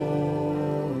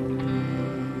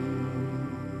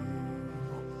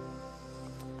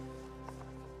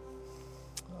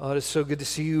Oh, it is so good to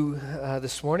see you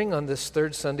this morning on this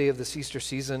third Sunday of this Easter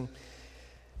season.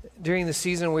 During the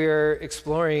season, we are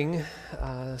exploring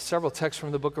several texts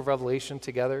from the book of Revelation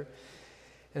together.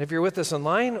 And if you're with us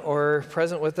online or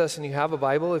present with us and you have a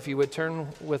Bible, if you would turn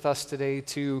with us today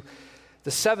to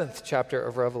the 7th chapter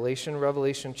of Revelation,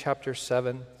 Revelation chapter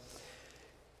 7.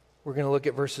 We're going to look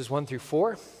at verses 1 through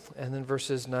 4 and then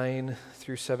verses 9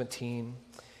 through 17.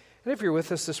 And if you're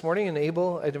with us this morning and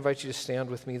able, I'd invite you to stand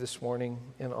with me this morning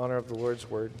in honor of the Lord's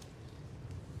word.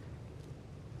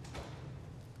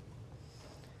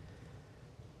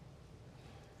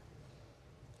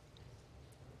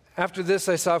 After this,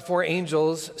 I saw 4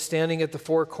 angels standing at the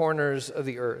 4 corners of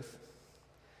the earth.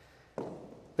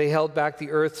 They held back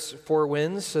the earth's 4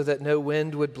 winds so that no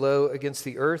wind would blow against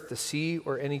the earth, the sea,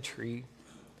 or any tree.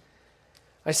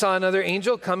 I saw another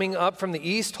angel coming up from the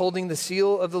east holding the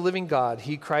seal of the living God.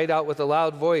 He cried out with a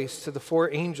loud voice to the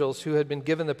 4 angels who had been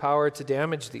given the power to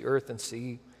damage the earth and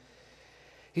sea.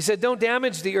 He said, "Don't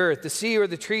damage the earth, the sea, or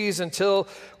the trees until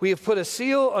we have put a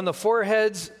seal on the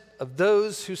foreheads of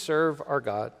those who serve our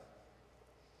God."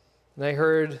 And I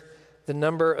heard the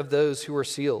number of those who were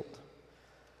sealed.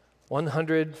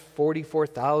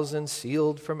 144,000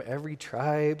 sealed from every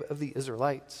tribe of the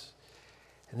Israelites.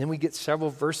 And then we get several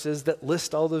verses that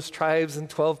list all those tribes and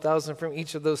 12,000 from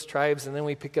each of those tribes, and then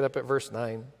we pick it up at verse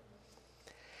 9.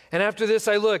 And after this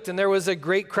I looked, and there was a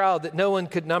great crowd that no one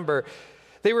could number.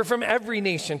 They were from every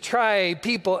nation, tribe,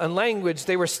 people, and language.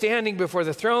 They were standing before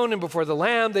the throne and before the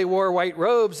Lamb. They wore white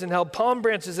robes and held palm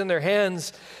branches in their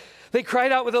hands. They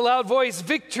cried out with a loud voice,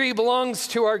 "Victory belongs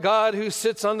to our God who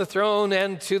sits on the throne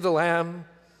and to the Lamb."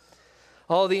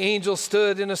 All the angels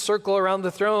stood in a circle around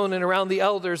the throne and around the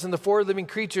elders and the 4 living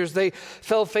creatures. They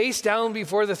fell face down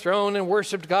before the throne and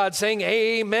worshiped God, saying,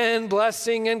 "Amen,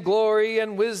 blessing and glory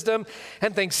and wisdom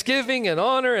and thanksgiving and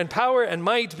honor and power and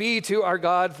might be to our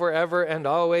God forever and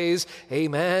always.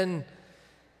 Amen."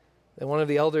 Then one of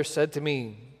the elders said to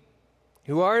me,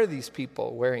 "Who are these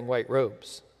people wearing white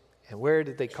robes? And where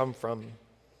did they come from?"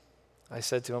 I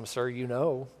said to him, "Sir, you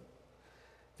know."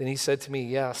 Then he said to me,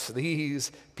 "Yes,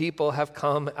 these people have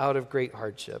come out of great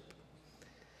hardship.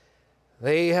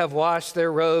 They have washed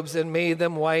their robes and made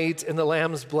them white in the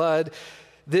Lamb's blood.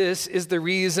 This is the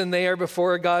reason they are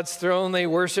before God's throne. They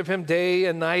worship him day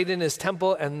and night in his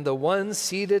temple, and the one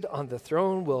seated on the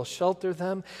throne will shelter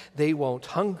them. They won't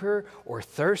hunger or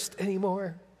thirst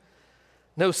anymore.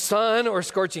 No sun or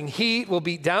scorching heat will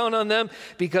beat down on them,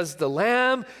 because the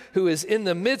Lamb who is in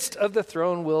the midst of the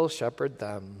throne will shepherd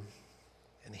them.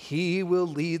 And he will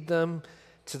lead them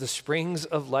to the springs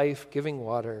of life-giving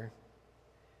water.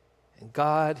 And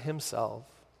God himself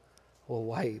will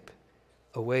wipe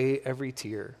away every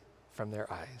tear from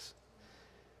their eyes."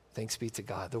 Thanks be to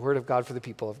God. The word of God for the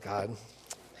people of God.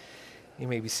 You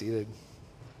may be seated.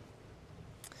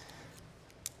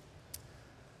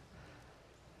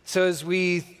 So as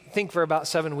we think for about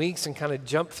 7 weeks and kind of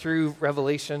jump through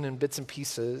Revelation in bits and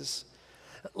pieces,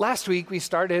 last week we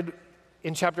started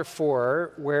in chapter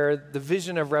 4, where the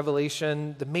vision of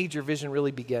Revelation, the major vision, really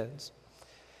begins.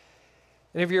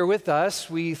 And if you're with us,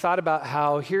 we thought about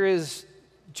how here is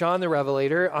John the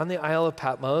Revelator on the Isle of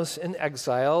Patmos in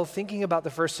exile, thinking about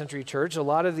the first century church. A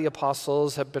lot of the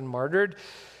apostles have been martyred.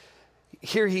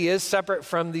 Here he is, separate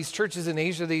from these churches in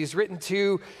Asia that he's written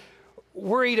to,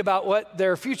 worried about what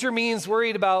their future means,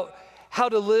 worried about how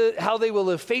they will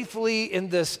live faithfully in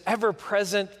this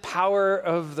ever-present power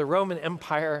of the Roman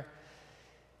Empire.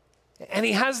 And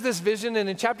he has this vision, and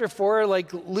in chapter 4,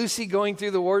 like Lucy going through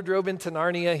the wardrobe into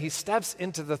Narnia, he steps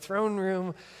into the throne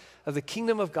room of the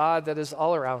kingdom of God that is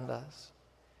all around us.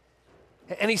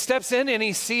 And he steps in and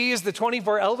he sees the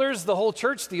 24 elders, the whole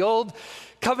church, the old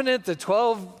covenant, the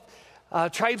 12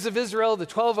 tribes of Israel, the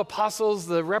 12 apostles,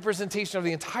 the representation of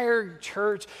the entire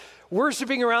church,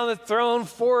 worshiping around the throne,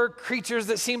 4 creatures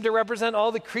that seem to represent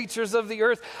all the creatures of the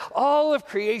earth, all of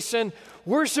creation,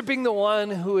 worshiping the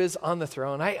one who is on the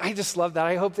throne. I just love that.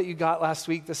 I hope that you got last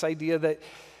week this idea that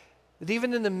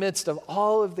even in the midst of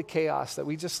all of the chaos that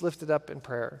we just lifted up in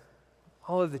prayer,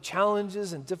 all of the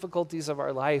challenges and difficulties of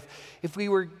our life, if we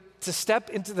were to step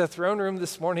into the throne room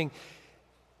this morning,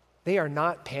 they are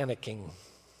not panicking.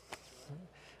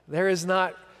 There is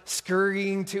not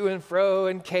scurrying to and fro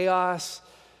in chaos,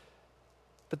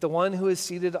 but the one who is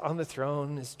seated on the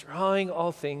throne is drawing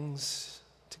all things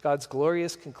to God's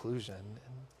glorious conclusion. And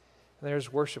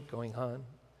there's worship going on.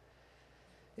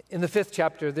 In the 5th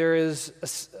chapter, there is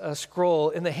a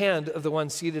scroll in the hand of the one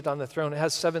seated on the throne. It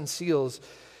has 7 seals.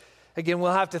 Again,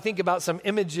 we'll have to think about some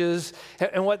images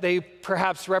and what they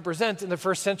perhaps represent in the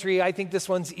first century. I think this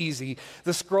one's easy.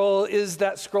 The scroll is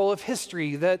that scroll of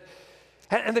history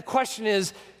and the question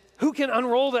is, Who can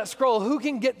unroll that scroll? Who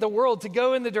can get the world to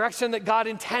go in the direction that God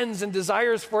intends and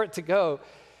desires for it to go?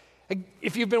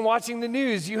 If you've been watching the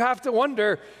news, you have to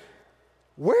wonder,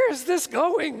 where is this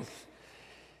going?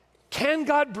 Can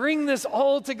God bring this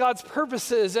all to God's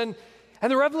purposes? And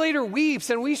the Revelator weeps,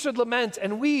 and we should lament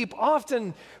and weep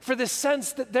often for the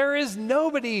sense that there is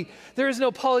nobody, there is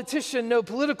no politician, no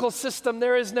political system,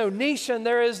 there is no nation,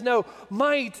 there is no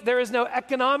might, there is no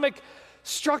economic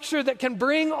structure that can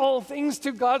bring all things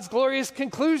to God's glorious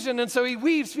conclusion. And so he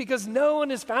weeps because no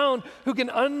one is found who can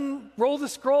unroll the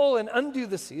scroll and undo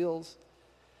the seals.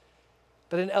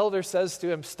 But an elder says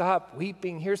to him, "Stop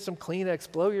weeping. Here's some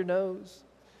Kleenex. Blow your nose.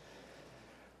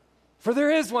 For there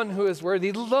is one who is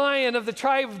worthy, the Lion of the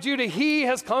tribe of Judah. He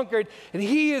has conquered, and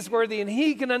he is worthy, and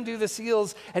he can undo the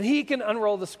seals, and he can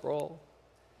unroll the scroll."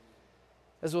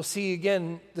 As we'll see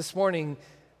again this morning,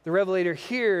 the Revelator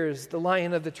hears the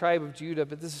Lion of the tribe of Judah,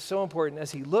 but this is so important. As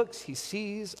he looks, he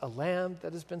sees a lamb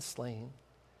that has been slain,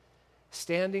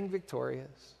 standing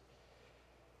victorious.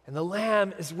 And the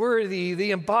lamb is worthy,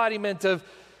 the embodiment of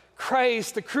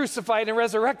Christ, the crucified and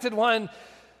resurrected one.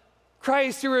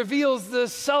 Christ who reveals the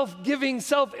self-giving,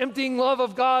 self-emptying love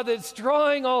of God that's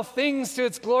drawing all things to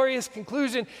its glorious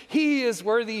conclusion. He is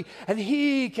worthy, and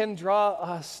he can draw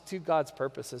us to God's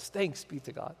purposes. Thanks be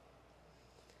to God.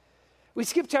 We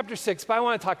skipped chapter 6, but I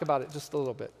want to talk about it just a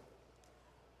little bit.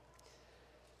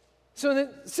 So in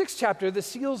the 6th chapter, the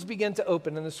seals begin to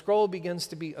open and the scroll begins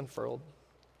to be unfurled.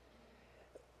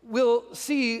 We'll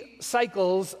see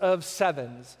cycles of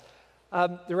sevens.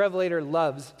 The Revelator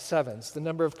loves sevens, the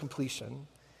number of completion.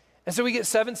 And so we get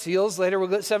 7 seals, later we'll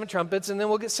get 7 trumpets, and then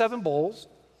we'll get 7 bowls.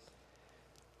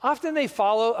 Often they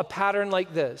follow a pattern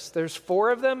like this. There's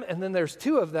 4 of them, and then there's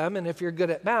 2 of them, and if you're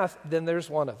good at math, then there's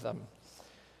 1 of them.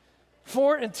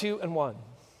 4 and 2 and 1.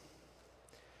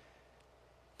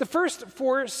 The first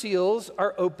 4 seals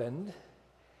are opened,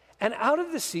 and out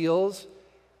of the seals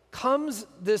comes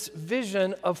this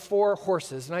vision of 4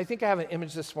 horses. And I think I have an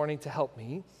image this morning to help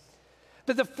me.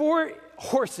 But the 4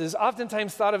 horses,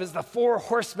 oftentimes thought of as the 4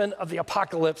 horsemen of the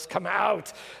apocalypse, come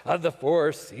out of the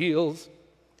 4 seals.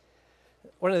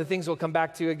 One of the things we'll come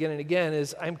back to again and again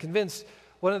is I'm convinced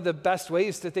one of the best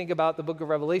ways to think about the book of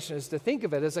Revelation is to think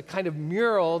of it as a kind of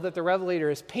mural that the Revelator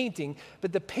is painting,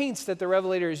 but the paints that the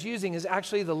Revelator is using is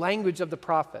actually the language of the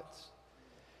prophets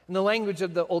and the language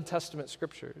of the Old Testament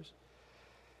scriptures.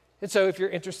 And so if you're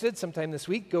interested, sometime this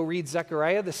week, go read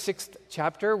Zechariah, the 6th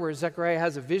chapter, where Zechariah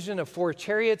has a vision of 4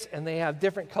 chariots, and they have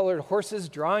different colored horses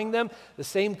drawing them, the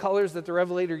same colors that the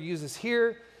Revelator uses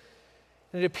here.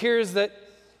 And it appears that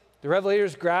the Revelator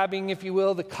is grabbing, if you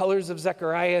will, the colors of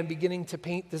Zechariah and beginning to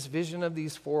paint this vision of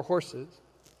these 4 horses.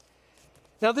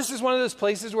 Now, this is one of those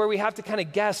places where we have to kind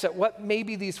of guess at what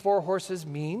maybe these 4 horses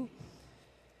mean.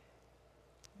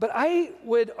 But I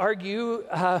would argue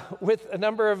with a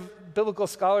number of biblical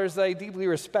scholars that I deeply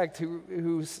respect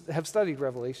who have studied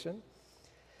Revelation,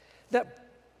 that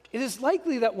it is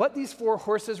likely that what these 4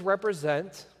 horses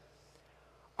represent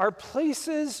are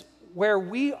places where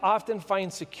we often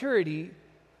find security,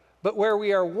 but where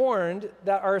we are warned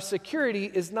that our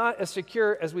security is not as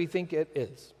secure as we think it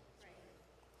is.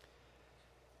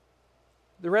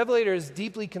 The Revelator is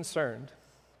deeply concerned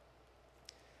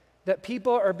that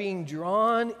people are being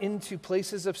drawn into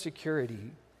places of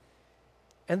security,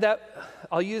 and that,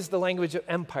 I'll use the language of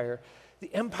empire,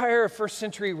 the empire of first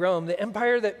century Rome, the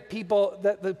empire that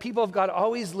the people of God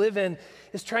always live in,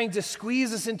 is trying to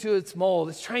squeeze us into its mold.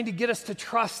 It's trying to get us to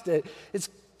trust it. It's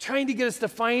trying to get us to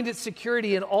find its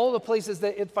security in all the places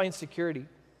that it finds security.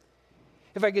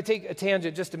 If I could take a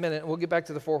tangent just a minute, and we'll get back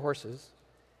to the 4 horses.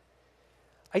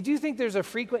 I do think there's a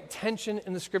frequent tension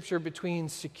in the scripture between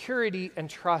security and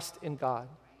trust in God.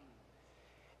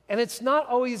 And it's not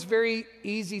always very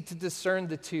easy to discern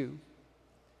the two.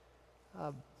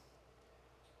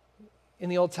 In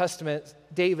the Old Testament,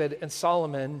 David and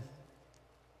Solomon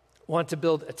want to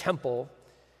build a temple.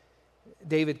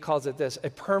 David calls it this, a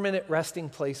permanent resting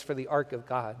place for the ark of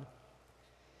God.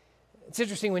 It's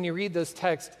interesting when you read those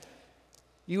texts,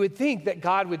 you would think that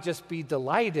God would just be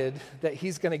delighted that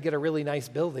he's going to get a really nice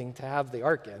building to have the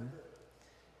ark in.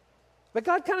 But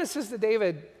God kind of says to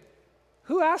David,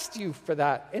 who asked you for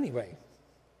that anyway?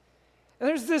 And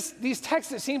there's these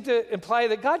texts that seem to imply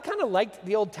that God kind of liked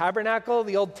the old tabernacle,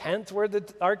 the old tent where the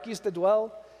ark used to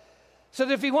dwell. So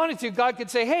that if he wanted to, God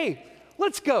could say, hey,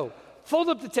 let's go. Fold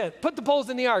up the tent, put the poles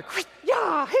in the ark.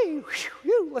 Yeah, hey,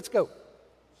 let's go.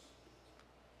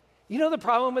 You know the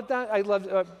problem with that? I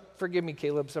love, forgive me,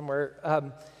 Caleb, somewhere.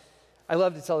 I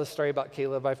love to tell this story about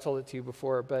Caleb. I've told it to you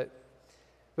before, but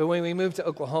when we moved to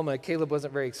Oklahoma, Caleb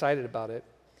wasn't very excited about it.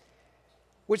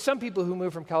 which some people who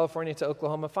move from California to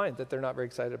Oklahoma find that they're not very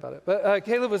excited about it. But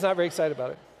Caleb was not very excited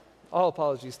about it. All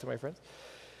apologies to my friends.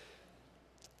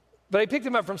 But I picked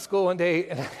him up from school one day,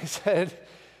 and I said,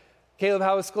 Caleb,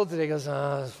 how was school today? He goes, it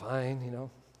was fine, And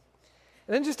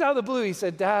then just out of the blue, he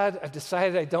said, Dad, I've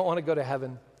decided I don't want to go to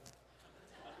heaven.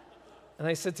 And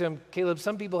I said to him, Caleb,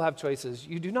 some people have choices.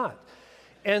 You do not.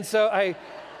 And so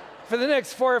for the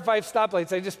next 4 or 5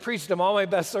 stoplights, I just preached him all my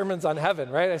best sermons on heaven,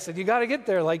 right? I said, you got to get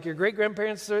there. Like your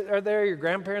great-grandparents are there. Your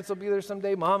grandparents will be there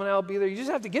someday. Mom and I will be there. You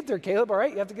just have to get there, Caleb, all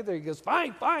right? You have to get there. He goes,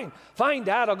 fine,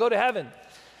 Dad, I'll go to heaven.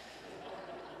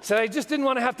 So I just didn't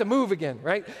want to have to move again,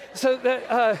 right? So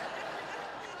that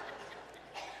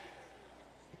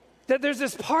there's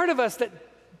this part of us that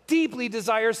deeply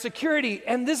desires security,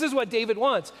 and this is what David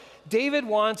wants. David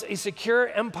wants a secure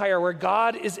empire where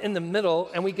God is in the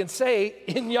middle, and we can say,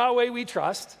 in Yahweh we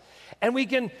trust, and we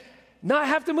can not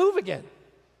have to move again.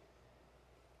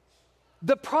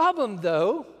 The problem,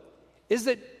 though, is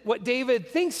that what David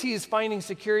thinks he is finding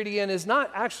security in is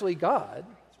not actually God.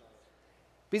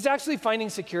 He's actually finding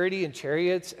security in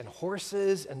chariots and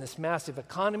horses and this massive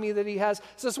economy that he has.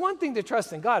 So it's one thing to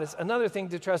trust in God. It's another thing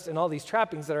to trust in all these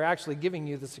trappings that are actually giving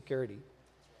you the security.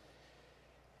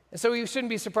 And so we shouldn't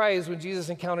be surprised when Jesus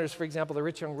encounters, for example, the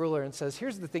rich young ruler and says,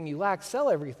 here's the thing you lack, sell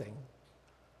everything.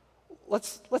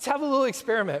 Let's have a little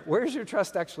experiment. Where's your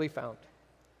trust actually found?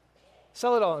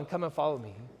 Sell it all and come and follow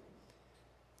me.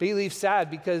 But he leaves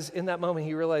sad because in that moment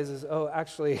he realizes,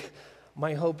 actually,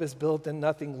 my hope is built in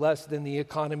nothing less than the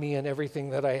economy and everything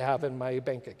that I have in my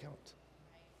bank account.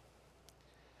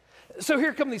 So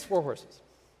here come these 4 horses.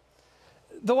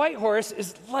 The white horse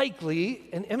is likely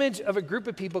an image of a group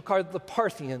of people called the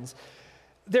Parthians.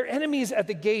 They're enemies at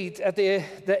the gate, at the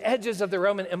edges of the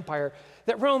Roman Empire,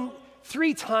 that Rome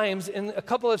 3 times in a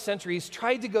couple of centuries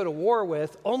tried to go to war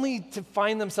with, only to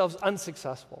find themselves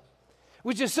unsuccessful.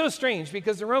 Which is so strange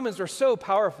because the Romans were so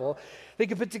powerful, they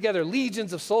could put together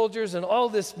legions of soldiers and all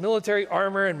this military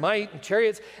armor and might and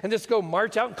chariots and just go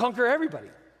march out and conquer everybody.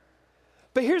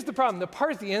 But here's the problem. The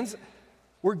Parthians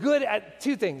were good at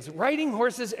 2 things, riding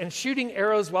horses and shooting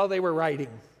arrows while they were riding.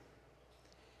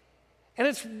 And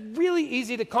it's really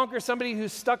easy to conquer somebody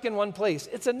who's stuck in one place.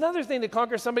 It's another thing to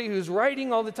conquer somebody who's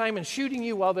riding all the time and shooting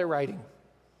you while they're riding.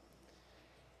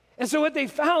 And so what they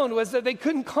found was that they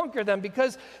couldn't conquer them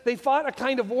because they fought a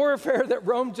kind of warfare that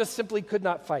Rome just simply could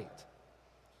not fight.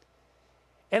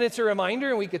 And it's a reminder,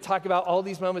 and we could talk about all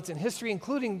these moments in history,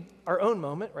 including our own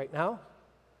moment right now,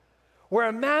 where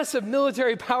a massive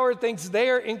military power thinks they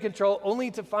are in control only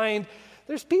to find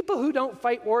there's people who don't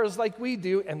fight wars like we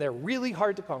do, and they're really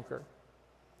hard to conquer.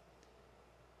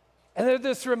 And there's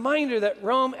this reminder that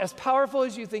Rome, as powerful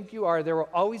as you think you are, there will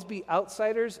always be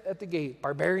outsiders at the gate,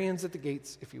 barbarians at the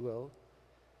gates, if you will,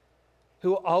 who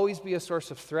will always be a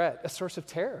source of threat, a source of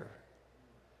terror.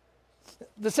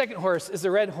 The second horse is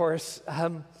the red horse.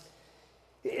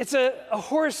 It's a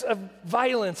horse of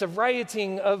violence, of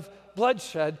rioting, of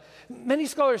bloodshed. Many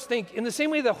scholars think, in the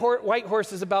same way the white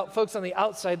horse is about folks on the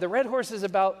outside, the red horse is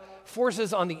about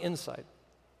forces on the inside.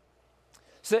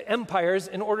 So empires,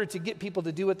 in order to get people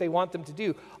to do what they want them to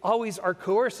do, always are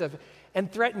coercive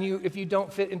and threaten you if you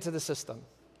don't fit into the system.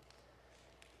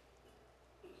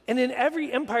 And in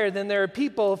every empire, then, there are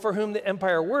people for whom the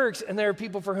empire works, and there are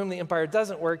people for whom the empire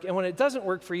doesn't work. And when it doesn't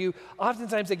work for you,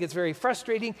 oftentimes it gets very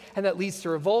frustrating, and that leads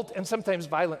to revolt, and sometimes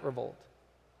violent revolt.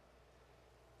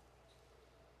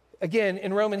 Again,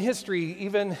 in Roman history,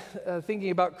 even thinking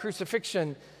about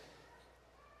crucifixion,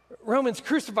 Romans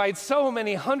crucified so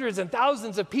many hundreds and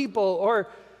thousands of people, or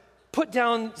put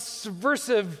down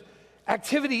subversive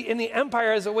activity in the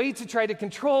empire as a way to try to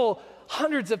control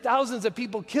hundreds of thousands of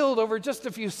people killed over just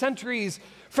a few centuries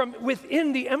from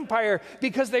within the empire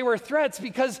because they were threats,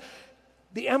 because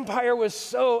the empire was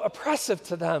so oppressive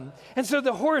to them. And so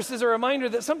the horse is a reminder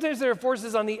that sometimes there are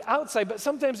forces on the outside, but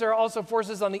sometimes there are also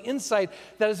forces on the inside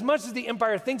that as much as the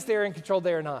empire thinks they are in control,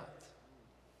 they are not.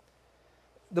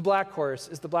 The black horse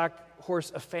is the black horse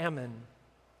of famine.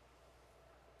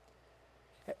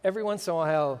 Every once in a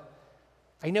while,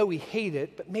 I know we hate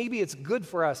it, but maybe it's good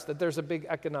for us that there's a big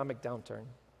economic downturn.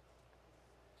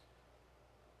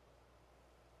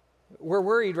 We're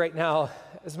worried right now,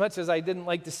 as much as I didn't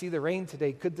like to see the rain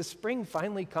today, could the spring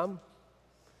finally come?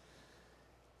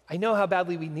 I know how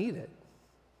badly we need it.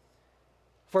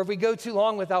 For if we go too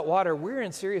long without water, we're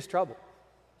in serious trouble.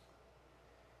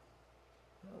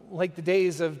 Like the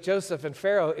days of Joseph and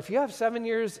Pharaoh, if you have 7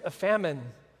 years of famine,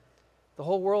 the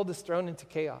whole world is thrown into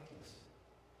chaos.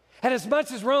 And as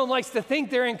much as Rome likes to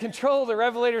think they're in control, the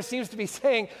Revelator seems to be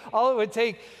saying all it would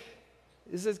take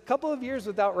is a couple of years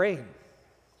without rain.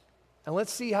 And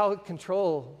let's see how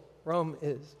control Rome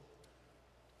is.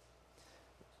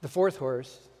 The fourth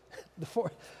horse,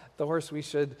 the horse we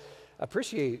should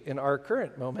appreciate in our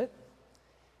current moment,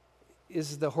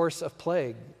 is the horse of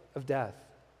plague, of death.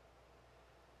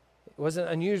 It wasn't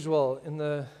unusual in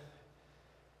the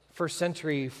first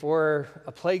century for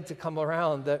a plague to come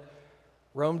around that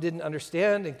Rome didn't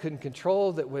understand and couldn't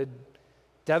control, that would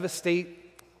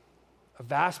devastate a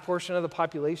vast portion of the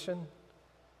population.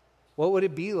 What would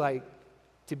it be like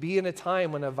to be in a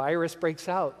time when a virus breaks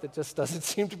out that just doesn't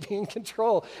seem to be in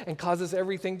control and causes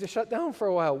everything to shut down for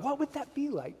a while? What would that be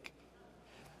like?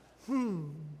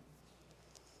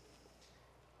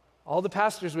 All the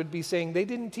pastors would be saying, they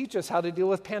didn't teach us how to deal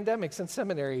with pandemics in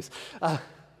seminaries. And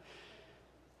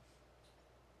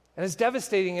as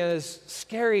devastating and as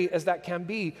scary as that can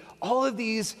be, all of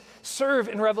these serve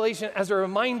in Revelation as a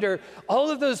reminder, all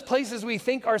of those places we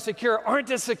think are secure aren't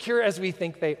as secure as we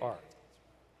think they are.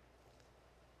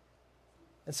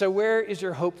 And so where is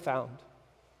your hope found?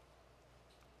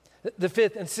 The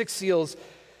fifth and sixth seals,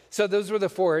 so those were the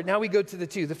four. Now we go to the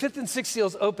two. The fifth and sixth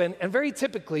seals open, and very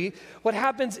typically what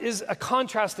happens is a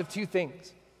contrast of two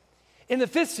things. In the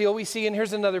fifth seal we see, and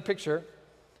here's another picture.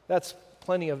 That's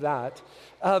plenty of that.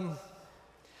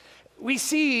 We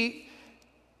see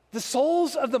the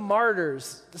souls of the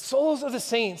martyrs, the souls of the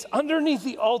saints underneath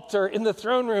the altar in the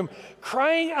throne room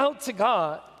crying out to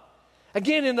God.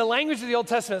 Again, in the language of the Old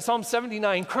Testament, Psalm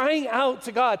 79, crying out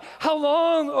to God, "How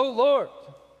long, O Lord?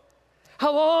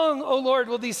 How long, O Lord,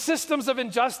 will these systems of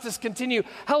injustice continue?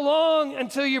 How long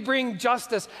until you bring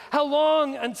justice? How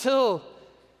long until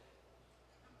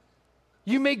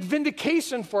you make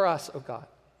vindication for us, O God?"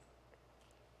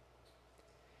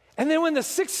 And then when the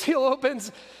sixth seal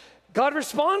opens, God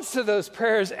responds to those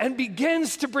prayers and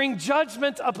begins to bring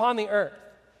judgment upon the earth.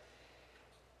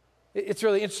 It's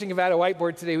really interesting. If I had a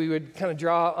whiteboard today, we would kind of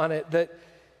draw on it that,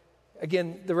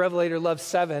 again, the Revelator loves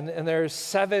seven, and there's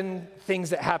seven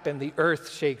things that happen. The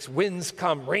earth shakes, winds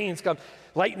come, rains come,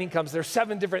 lightning comes. There's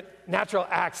seven different natural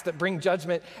acts that bring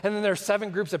judgment, and then there's seven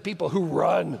groups of people who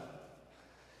run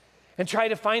and try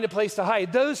to find a place to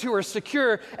hide. Those who are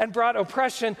secure and brought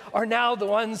oppression are now the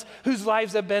ones whose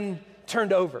lives have been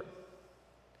turned over.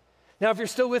 Now, if you're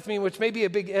still with me, which may be a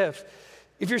big if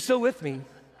you're still with me,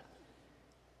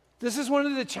 this is one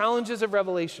of the challenges of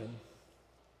Revelation.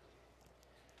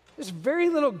 There's very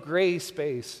little gray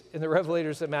space in the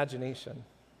Revelator's imagination.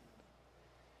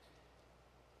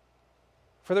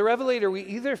 For the Revelator, we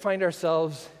either find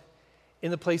ourselves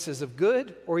in the places of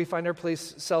good, or we find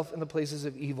ourselves in the places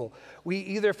of evil. We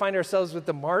either find ourselves with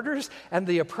the martyrs and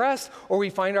the oppressed, or we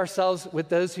find ourselves with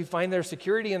those who find their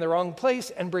security in the wrong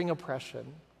place and bring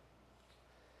oppression.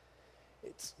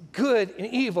 It's good and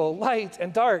evil, light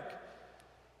and dark.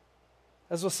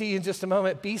 As we'll see in just a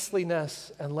moment,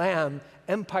 beastliness and lamb,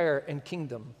 empire and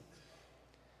kingdom.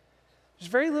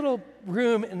 There's very little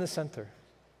room in the center.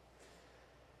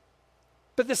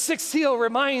 But the sixth seal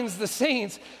reminds the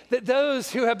saints that those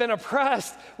who have been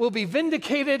oppressed will be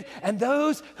vindicated, and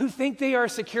those who think they are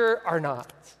secure are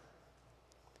not.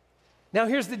 Now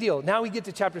here's the deal. Now we get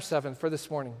to chapter 7 for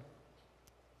this morning.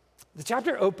 The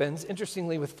chapter opens,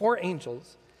 interestingly, with four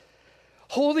angels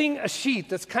holding a sheet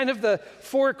that's kind of the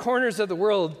four corners of the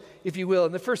world, if you will.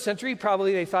 In the first century,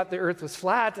 probably they thought the earth was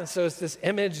flat, and so it's this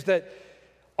image that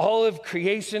all of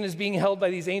creation is being held by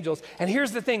these angels. And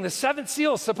here's the thing, the seventh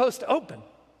seal is supposed to open.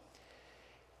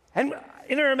 And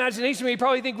in our imagination, we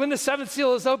probably think when the seventh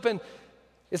seal is open,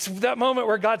 it's that moment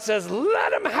where God says,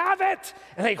 "Let them have it."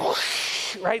 And they,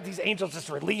 whoosh, right? These angels just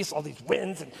release all these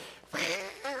winds and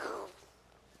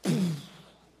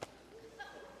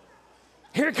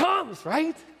here it comes,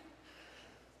 right?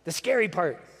 The scary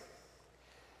part.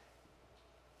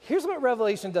 Here's what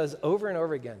Revelation does over and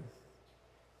over again.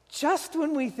 Just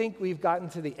when we think we've gotten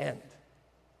to the end,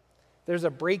 there's a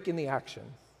break in the action.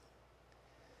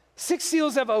 Six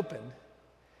seals have opened.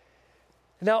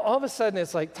 Now, all of a sudden,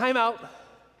 it's like, time out.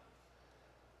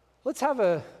 Let's have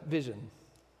a vision.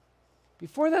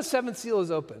 Before that seventh seal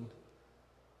is open,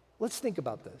 let's think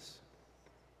about this.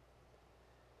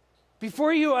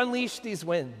 Before you unleash these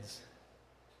winds,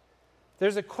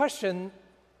 there's a question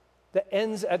that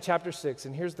ends at chapter 6,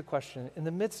 and here's the question. In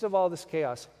the midst of all this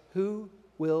chaos, who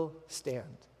will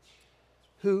stand?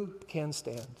 Who can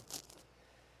stand?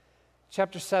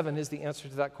 Chapter 7 is the answer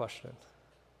to that question.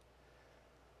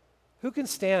 Who can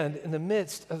stand in the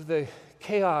midst of the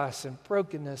chaos and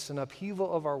brokenness and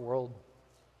upheaval of our world?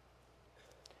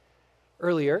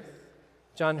 Earlier,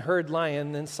 John heard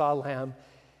lion, then saw lamb.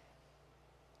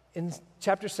 In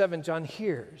chapter 7, John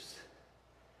hears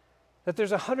that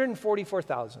there's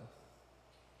 144,000.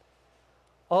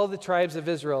 all the tribes of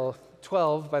Israel.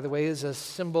 12, by the way, is a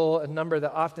symbol, a number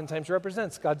that oftentimes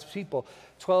represents God's people.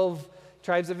 12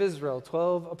 tribes of Israel,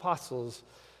 12 apostles.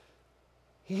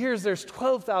 He hears there's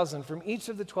 12,000 from each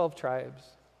of the 12 tribes.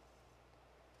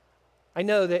 I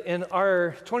know that in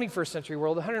our 21st century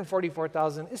world,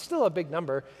 144,000 is still a big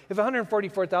number. If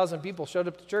 144,000 people showed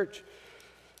up to church,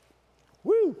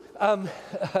 woo!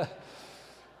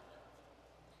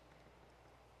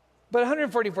 But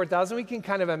 144,000, we can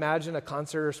kind of imagine a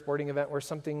concert or sporting event where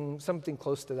something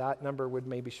close to that number would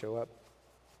maybe show up.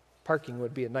 Parking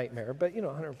would be a nightmare, but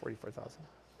 144,000.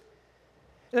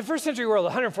 In the first century world,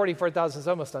 144,000 is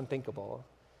almost unthinkable.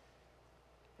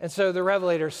 And so the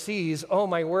Revelator sees, oh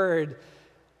my word,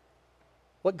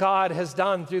 what God has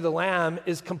done through the Lamb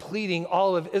is completing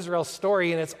all of Israel's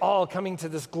story, and it's all coming to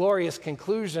this glorious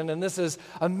conclusion, and this is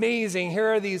amazing.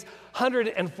 Here are these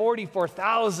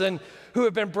 144,000 who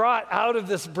have been brought out of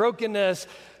this brokenness,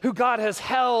 who God has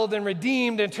held and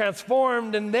redeemed and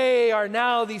transformed, and they are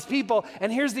now these people.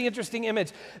 And here's the interesting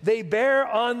image. They bear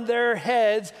on their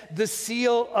heads the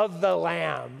seal of the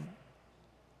Lamb.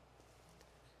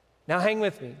 Now hang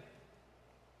with me.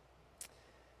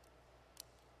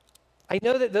 I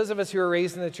know that those of us who were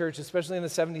raised in the church, especially in the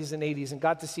 70s and 80s, and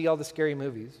got to see all the scary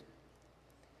movies,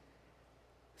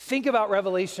 think about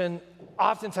Revelation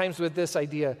oftentimes with this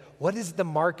idea: what is the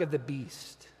mark of the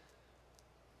beast?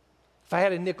 If I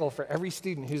had a nickel for every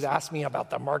student who's asked me about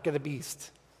the mark of the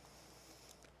beast,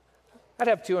 I'd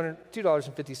have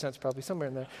 $2.50 probably, somewhere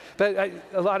in there. But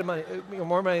a lot of money,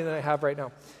 more money than I have right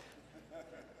now.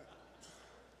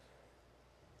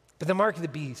 But the mark of the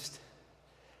beast.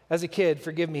 As a kid,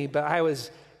 forgive me, but I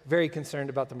was very concerned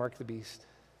about the mark of the beast.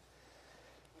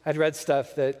 I'd read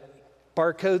stuff that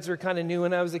barcodes were kind of new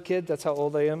when I was a kid. That's how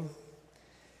old I am.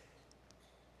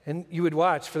 And you would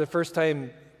watch for the first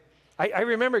time. I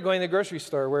remember going to the grocery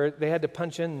store where they had to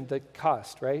punch in the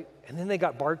cost, right? And then they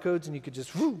got barcodes and you could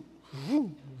just whoo,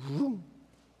 whoo, whoo.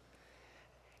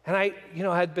 And I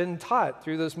had been taught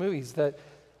through those movies that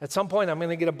at some point I'm going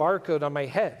to get a barcode on my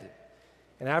head.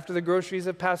 And after the groceries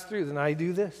have passed through, then I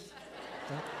do this.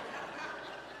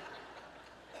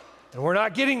 And we're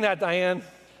not getting that, Diane.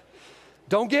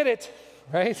 Don't get it,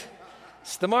 right?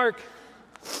 It's the mark.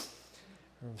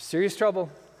 We're in serious trouble.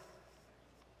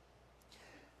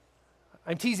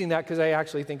 I'm teasing that because I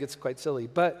actually think it's quite silly.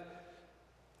 But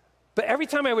every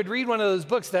time I would read one of those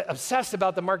books that obsessed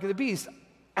about the mark of the beast,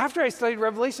 after I studied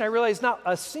Revelation, I realized not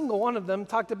a single one of them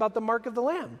talked about the mark of the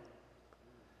Lamb.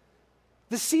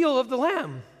 The seal of the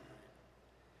Lamb.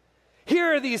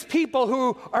 Here are these people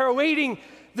who are awaiting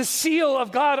the seal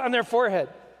of God on their forehead.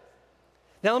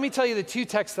 Now let me tell you the two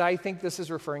texts that I think this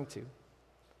is referring to.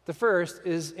 The first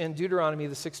is in Deuteronomy,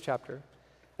 the 6th chapter,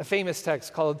 a famous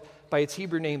text called by its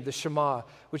Hebrew name, the Shema,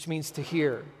 which means to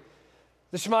hear.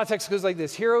 The Shema text goes like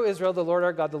this: Hear, O Israel, the Lord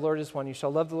our God, the Lord is one. You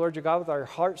shall love the Lord your God with all your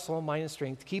heart, soul, mind, and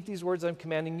strength. Keep these words I'm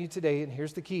commanding you today, and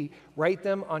here's the key: write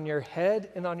them on your head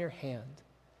and on your hand.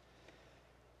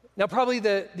 Now, probably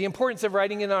the importance of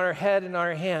writing it on our head and on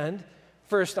our hand,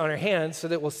 first on our hand, so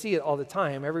that we'll see it all the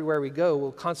time. Everywhere we go,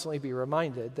 we'll constantly be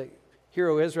reminded that, Hear,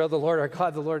 O Israel, the Lord our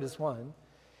God, the Lord is one.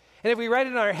 And if we write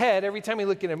it on our head, every time we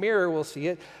look in a mirror, we'll see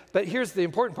it. But here's the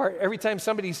important part: every time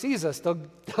somebody sees us,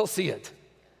 they'll see it.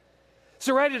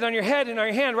 So write it on your head and on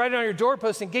your hand, write it on your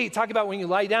doorpost and gate. Talk about when you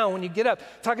lie down, when you get up.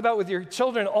 Talk about with your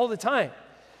children all the time.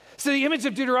 So the image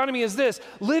of Deuteronomy is this: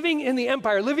 living in the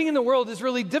empire, living in the world is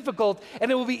really difficult, and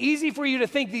it will be easy for you to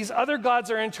think these other gods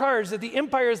are in charge, that the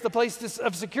empire is the place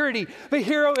of security. But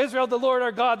hear, O Israel, the Lord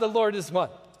our God, the Lord is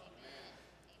one.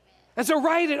 And so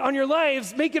write it on your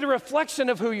lives, make it a reflection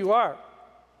of who you are.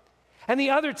 And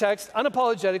the other text,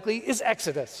 unapologetically, is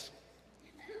Exodus,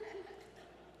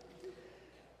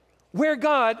 where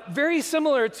God, very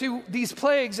similar to these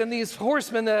plagues and these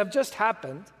horsemen that have just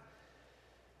happened,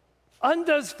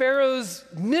 undoes Pharaoh's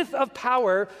myth of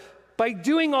power by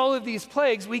doing all of these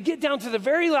plagues. We get down to the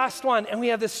very last one, and we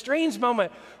have this strange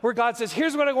moment where God says,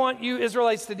 here's what I want you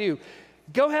Israelites to do.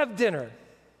 Go have dinner.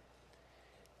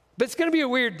 But it's going to be a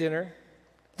weird dinner.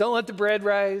 Don't let the bread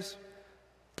rise.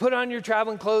 Put on your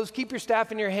traveling clothes. Keep your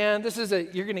staff in your hand.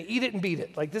 You're going to eat it and beat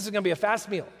it. Like, this is going to be a fast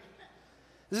meal.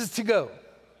 This is to go.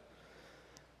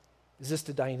 Is this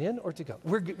to dine in or to go?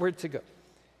 We're to go.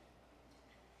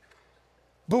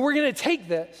 But we're going to take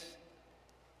this,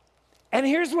 and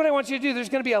here's what I want you to do. There's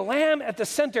going to be a lamb at the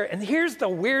center, and here's the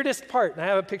weirdest part, and I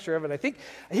have a picture of it, I think.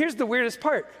 Here's the weirdest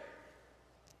part.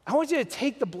 I want you to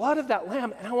take the blood of that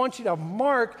lamb, and I want you to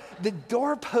mark the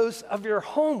doorposts of your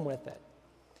home with it,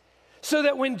 so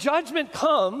that when judgment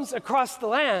comes across the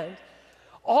land,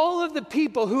 All of the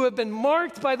people who have been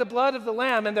marked by the blood of the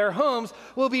Lamb and their homes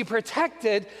will be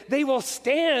protected. They will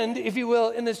stand, if you will,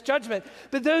 in this judgment.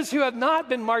 But those who have not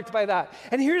been marked by that,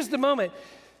 and here's the moment.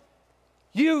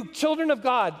 You, children of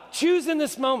God, choose in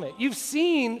this moment. You've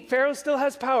seen Pharaoh still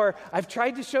has power. I've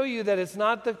tried to show you that it's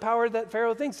not the power that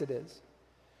Pharaoh thinks it is.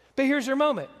 But here's your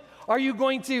moment. Are you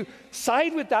going to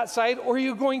side with that side, or are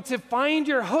you going to find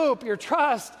your hope, your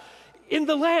trust in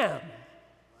the Lamb?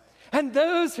 And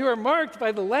those who are marked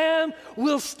by the Lamb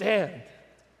will stand.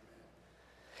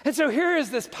 And so here is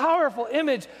this powerful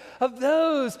image of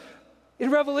those in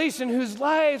Revelation whose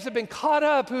lives have been caught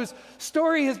up, whose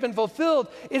story has been fulfilled.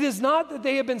 It is not that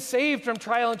they have been saved from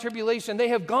trial and tribulation. They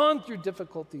have gone through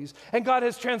difficulties, and God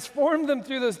has transformed them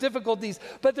through those difficulties,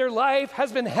 but their life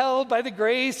has been held by the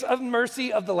grace and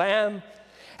mercy of the Lamb,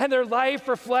 and their life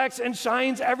reflects and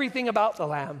shines everything about the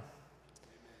Lamb.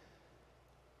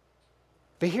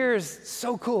 But here's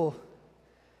so cool.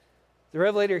 The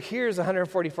Revelator hears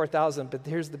 144,000, but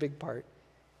here's the big part.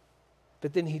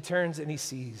 But then he turns and he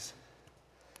sees.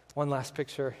 One last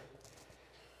picture.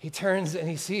 He turns and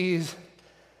he sees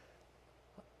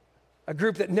a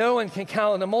group that no one can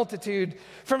count, a multitude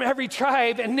from every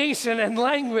tribe and nation and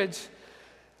language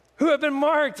who have been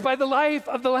marked by the life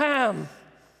of the Lamb.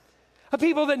 A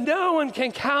people that no one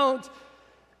can count,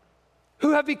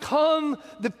 who have become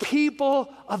the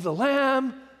people of the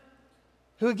Lamb,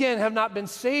 who again have not been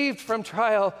saved from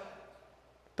trial,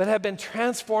 but have been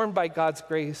transformed by God's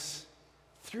grace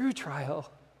through trial,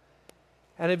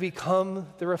 and have become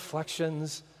the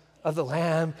reflections of the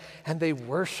Lamb, and they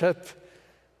worship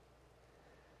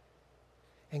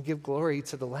and give glory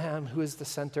to the Lamb, who is the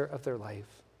center of their life.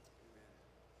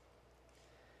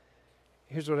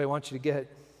 Here's what I want you to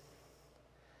get.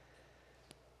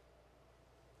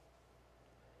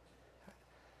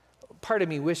 Part of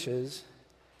me wishes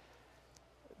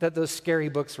that those scary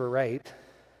books were right.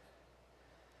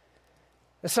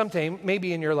 Sometime,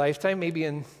 maybe in your lifetime, maybe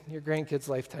in your grandkids'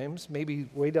 lifetimes, maybe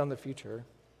way down the future,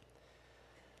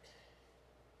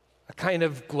 a kind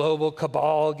of global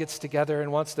cabal gets together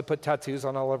and wants to put tattoos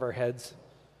on all of our heads.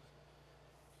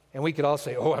 And we could all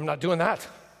say, oh, I'm not doing that.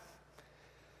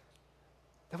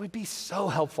 That would be so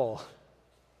helpful.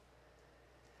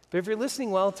 But if you're listening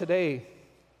well today,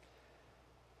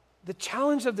 the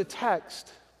challenge of the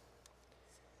text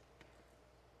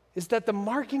is that the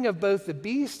marking of both the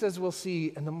beast, as we'll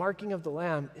see, and the marking of the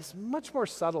Lamb is much more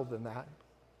subtle than that.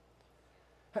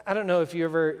 I don't know if you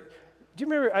ever, do you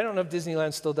remember, I don't know if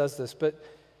Disneyland still does this, but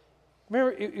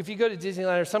remember if you go to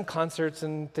Disneyland or some concerts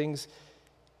and things,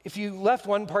 if you left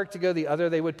one park to go the other,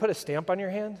 they would put a stamp on your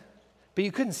hand, but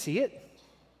you couldn't see it.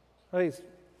 They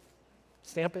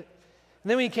stamp it. And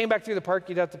then when you came back through the park,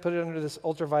 you'd have to put it under this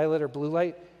ultraviolet or blue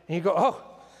light, and you go, oh,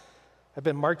 I've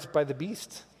been marked by the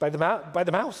beast, by the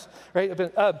mouse, right?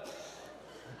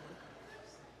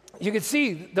 You could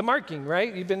see the marking,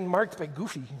 right? You've been marked by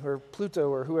Goofy or Pluto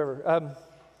or whoever.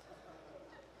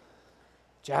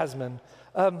 Jasmine.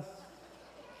 I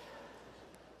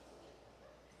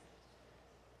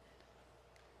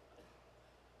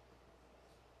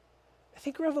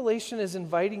think Revelation is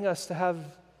inviting us to have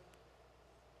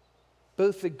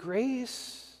both the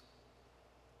grace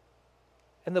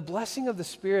and the blessing of the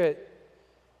Spirit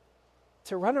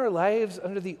to run our lives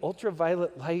under the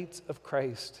ultraviolet light of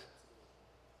Christ,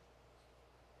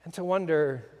 and to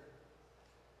wonder,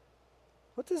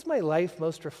 what does my life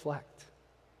most reflect?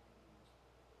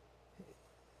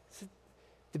 Is it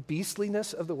the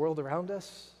beastliness of the world around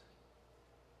us?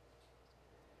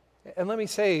 And let me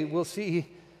say, we'll see,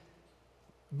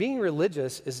 being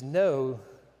religious is no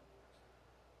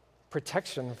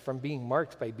protection from being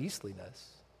marked by beastliness.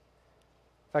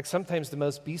 In fact, sometimes the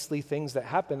most beastly things that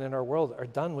happen in our world are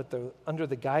done under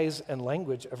the guise and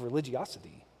language of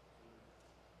religiosity.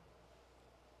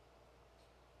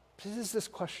 But it is this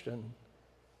question,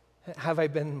 have I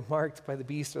been marked by the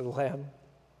beast or the Lamb?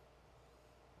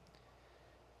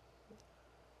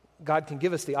 God can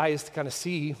give us the eyes to kind of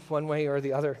see one way or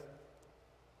the other.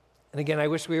 And again, I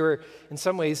wish we were in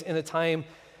some ways in a time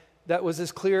that was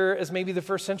as clear as maybe the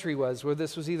first century was, where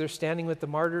this was either standing with the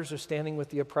martyrs or standing with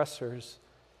the oppressors.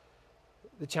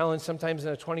 The challenge sometimes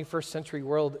in a 21st century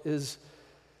world is,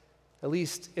 at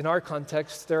least in our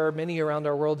context, there are many around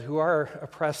our world who are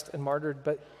oppressed and martyred,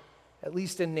 but at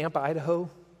least in Nampa,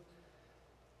 Idaho,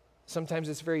 sometimes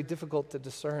it's very difficult to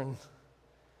discern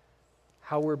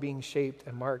how we're being shaped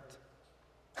and marked.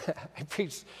 I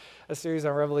preached a series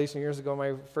on Revelation years ago,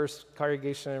 my first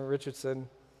congregation in Richardson.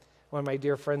 One of my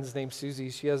dear friends named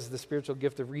Susie, she has the spiritual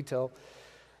gift of retail.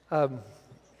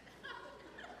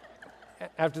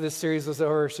 After this series was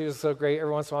over, she was so great.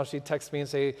 Every once in a while, she'd text me and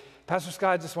say, Pastor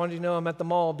Scott, just wanted you to know I'm at the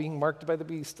mall being marked by the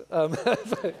beast. But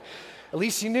at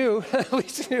least she knew. At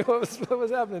least she knew what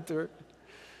was happening to her.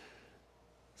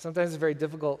 Sometimes it's very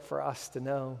difficult for us to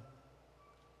know.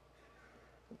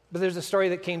 But there's a story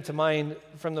that came to mind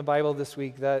from the Bible this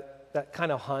week that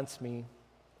kind of haunts me.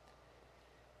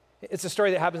 It's a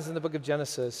story that happens in the book of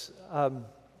Genesis.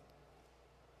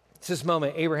 It's this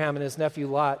moment, Abraham and his nephew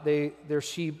Lot, their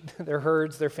sheep, their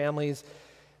herds, their families,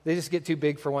 they just get too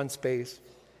big for one space.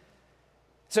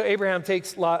 So Abraham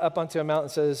takes Lot up onto a mountain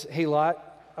and says, hey, Lot,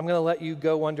 I'm going to let you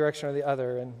go one direction or the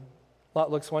other. And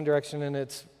Lot looks one direction and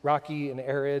it's rocky and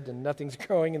arid and nothing's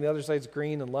growing, and the other side's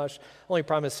green and lush. Only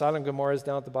problem is Sodom and Gomorrah is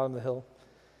down at the bottom of the hill.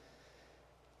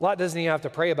 Lot doesn't even have to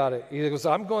pray about it. He goes,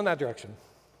 I'm going that direction.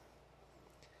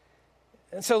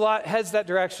 And so Lot heads that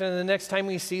direction, and the next time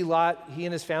we see Lot, he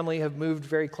and his family have moved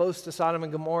very close to Sodom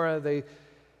and Gomorrah. The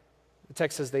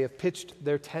text says they have pitched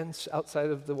their tents outside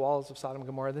of the walls of Sodom and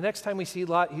Gomorrah. The next time we see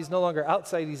Lot, he's no longer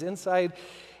outside, he's inside,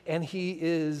 and he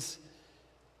is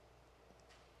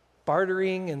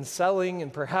bartering and selling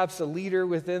and perhaps a leader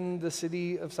within the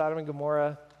city of Sodom and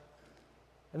Gomorrah.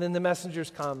 And then the messengers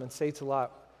come and say to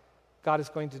Lot, God is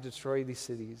going to destroy these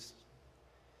cities.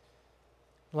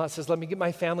 Lot says, let me get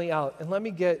my family out, and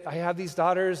I have these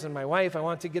daughters and my wife, I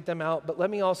want to get them out, but let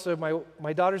me also,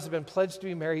 my daughters have been pledged to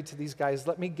be married to these guys,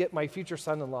 let me get my future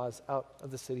son-in-laws out of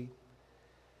the city.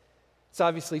 It's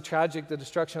obviously tragic, the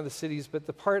destruction of the cities, but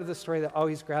the part of the story that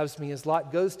always grabs me is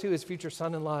Lot goes to his future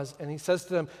son-in-laws, and he says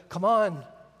to them, come on,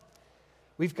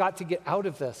 we've got to get out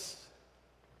of this.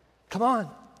 Come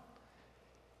on.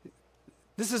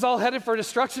 This is all headed for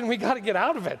destruction, we got to get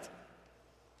out of it.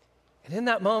 And in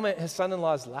that moment, his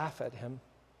son-in-laws laugh at him.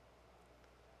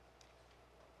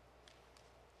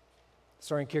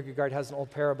 Soren Kierkegaard has an old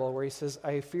parable where he says,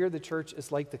 I fear the church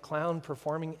is like the clown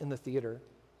performing in the theater,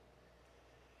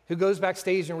 who goes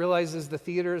backstage and realizes the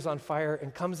theater is on fire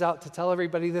and comes out to tell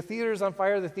everybody, the theater is on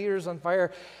fire, the theater is on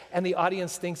fire, and the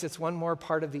audience thinks it's one more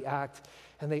part of the act,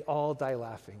 and they all die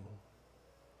laughing.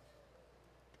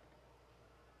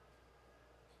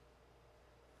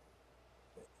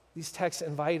 These texts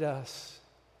invite us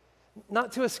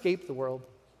not to escape the world,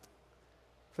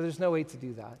 for there's no way to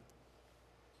do that,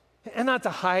 and not to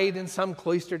hide in some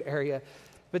cloistered area,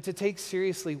 but to take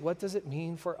seriously what does it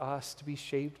mean for us to be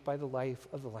shaped by the life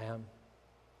of the Lamb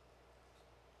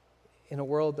in a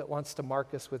world that wants to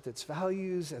mark us with its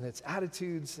values and its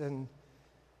attitudes, and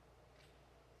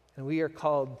we are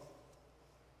called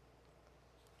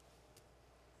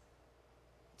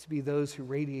to be those who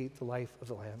radiate the life of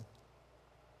the Lamb.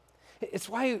 It's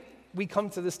why we come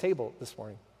to this table this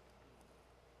morning.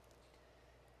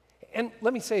 And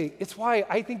let me say, it's why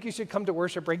I think you should come to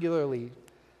worship regularly.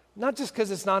 Not just because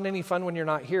it's not any fun when you're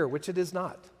not here, which it is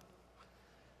not.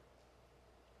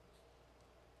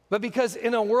 But because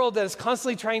in a world that is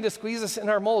constantly trying to squeeze us in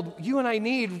our mold, you and I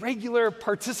need regular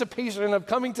participation of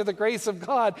coming to the grace of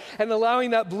God and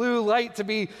allowing that blue light to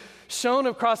be shone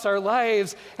across our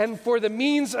lives, and for the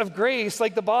means of grace,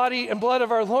 like the body and blood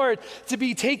of our Lord, to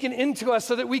be taken into us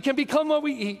so that we can become what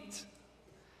we eat.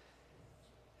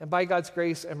 And by God's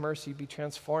grace and mercy, be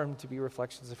transformed to be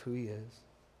reflections of who He is.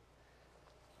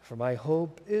 For my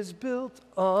hope is built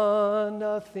on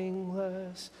nothing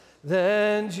less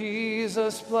than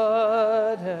Jesus'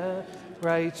 blood and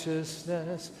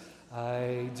righteousness.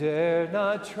 I dare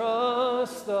not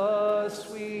trust the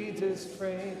sweetest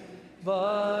frame,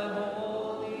 but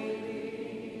only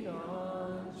lean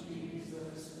on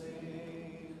Jesus'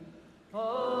 name.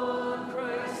 On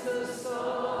Christ the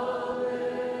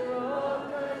solid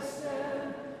rock I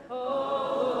stand,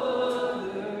 all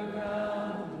other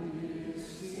ground is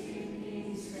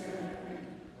sinking sand.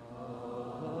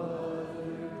 All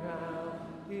other ground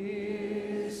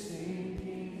is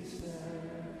sinking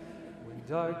sand. When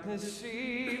darkness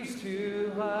seems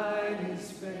to hide His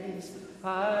face,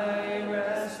 I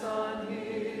rest on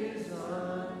His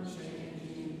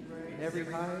unchanging grace.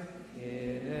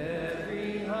 In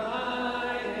every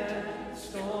high and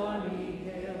stormy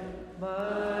gale,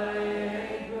 my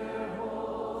anchor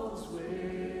holds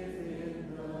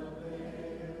within the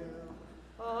veil.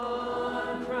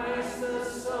 On Christ the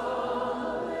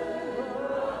solid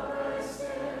rock I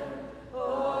stand,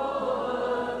 all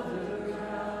other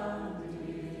ground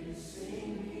is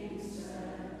sinking sand.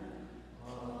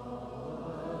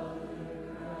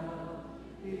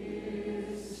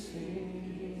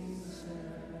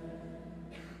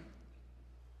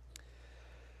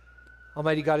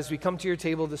 Almighty God, as we come to your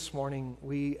table this morning,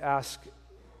 we ask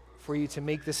for you to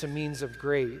make this a means of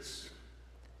grace.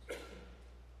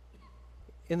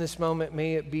 In this moment,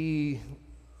 may it be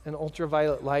an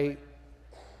ultraviolet light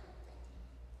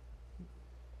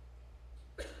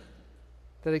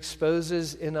that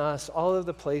exposes in us all of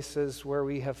the places where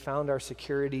we have found our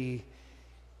security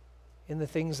in the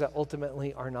things that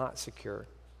ultimately are not secure.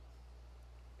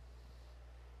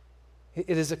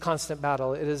 It is a constant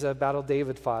battle. It is a battle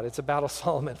David fought. It's a battle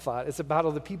Solomon fought. It's a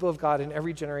battle the people of God in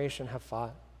every generation have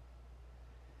fought.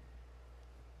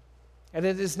 And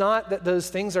it is not that those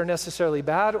things are necessarily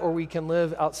bad or we can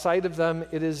live outside of them.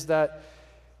 It is that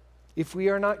if we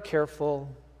are not careful,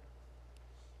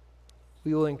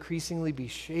 we will increasingly be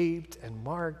shaped and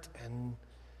marked, and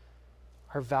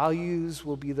our values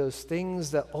will be those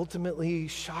things that ultimately,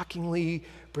 shockingly,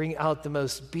 bring out the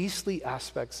most beastly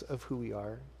aspects of who we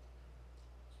are.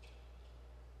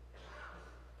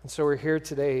 And so we're here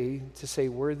today to say,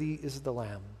 worthy is the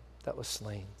Lamb that was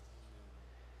slain,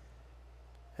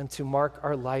 and to mark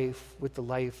our life with the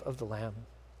life of the Lamb.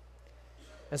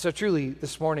 And so truly,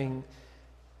 this morning,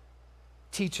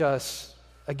 teach us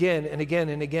again and again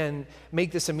and again,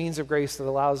 make this a means of grace that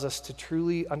allows us to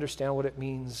truly understand what it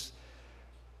means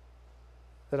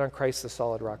that on Christ, the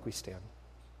solid rock, we stand.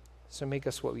 So make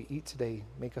us what we eat today.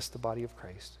 Make us the body of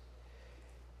Christ.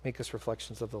 Make us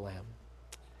reflections of the Lamb.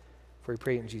 For we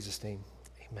pray in Jesus' name,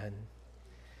 amen.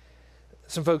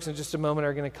 Some folks in just a moment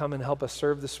are going to come and help us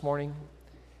serve this morning.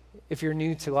 If you're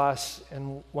new to us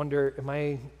and wonder,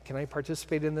 can I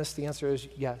participate in this? The answer is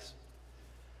yes.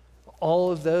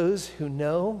 All of those who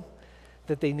know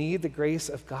that they need the grace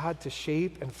of God to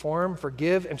shape and form,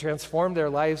 forgive, and transform their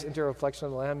lives into a reflection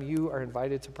of the Lamb, you are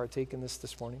invited to partake in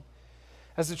this morning.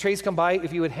 As the trays come by,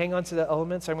 if you would hang on to the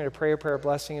elements, I'm going to pray a prayer of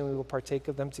blessing and we will partake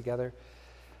of them together.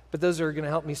 But those who are going to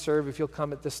help me serve, if you'll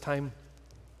come at this time,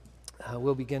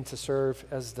 we'll begin to serve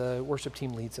as the worship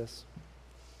team leads us.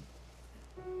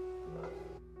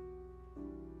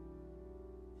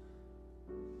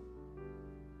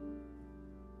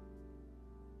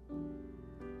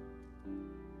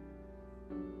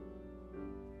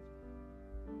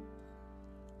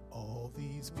 All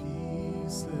these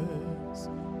pieces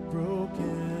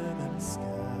broken and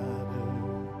scattered,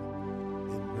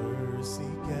 in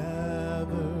mercy gathered,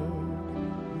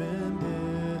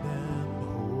 mended and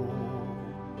whole,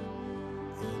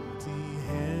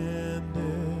 empty-handed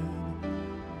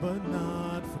but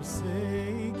not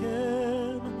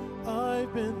forsaken.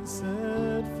 I've been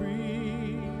set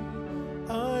free,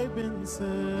 I've been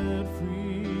set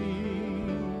free.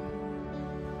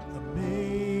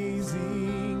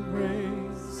 Amazing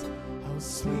grace, how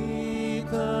sweet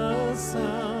the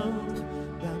sound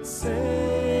that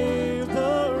saved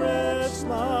a wretch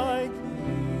like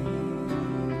me.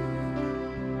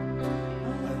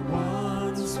 I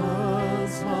once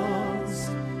was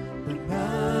lost, but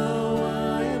now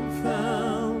I am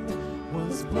found,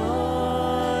 was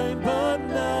blind, but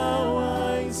now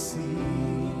I see.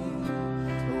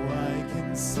 Oh, I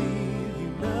can see you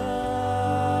now.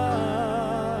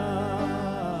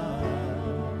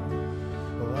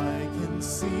 Oh, I can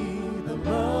see the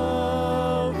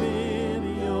love in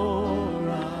your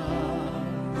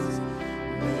eyes,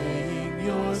 laying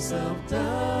yourself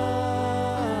down,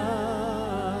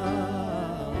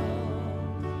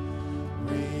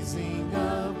 raising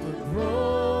up the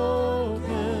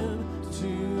broken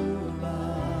to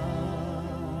life.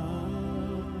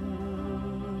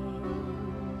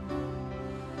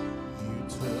 You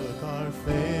took our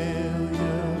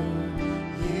failure,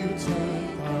 you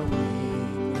took our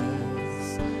weakness,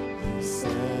 you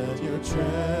set your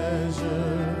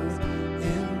treasures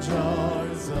in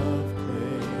jars of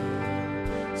clay.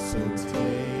 So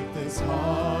take this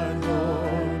heart,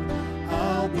 Lord,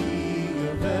 I'll be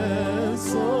your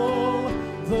vessel,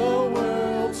 the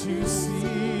world to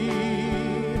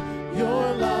see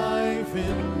your life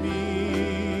in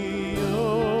me.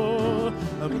 Oh,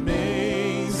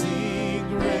 amazing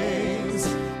grace,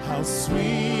 how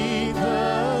sweet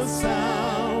the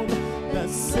sound that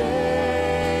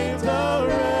saved a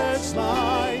wretch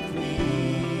like me.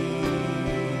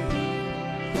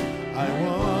 I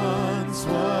once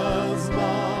was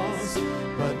lost,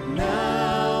 but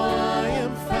now I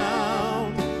am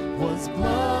found, was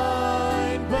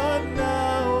blind, but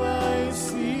now I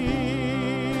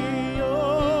see.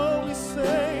 Oh, we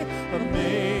say,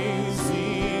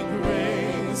 amazing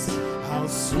grace, how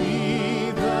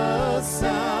sweet the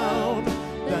sound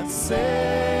that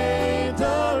saved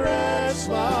a wretch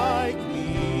like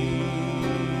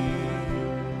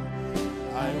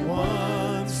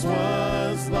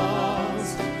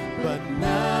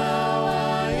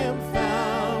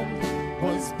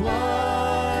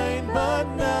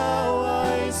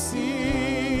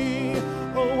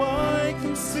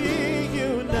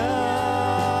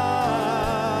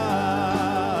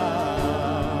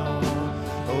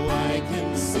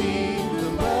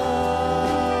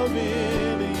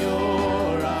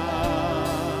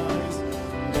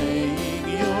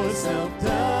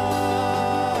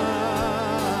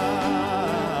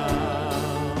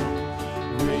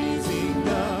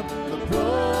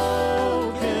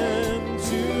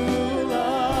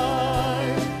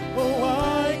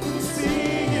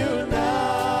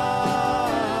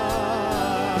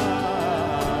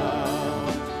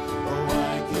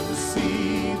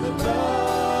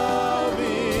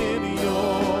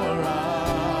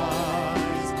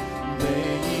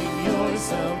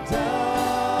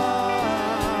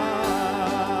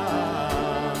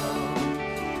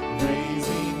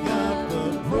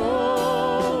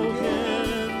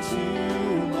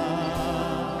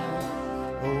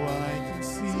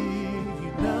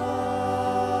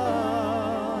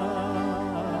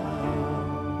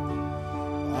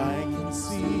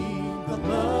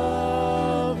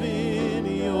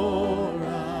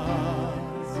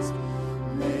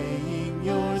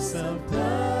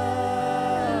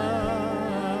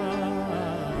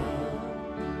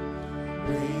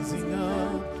raising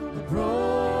up the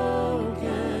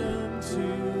broken to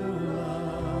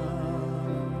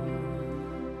life.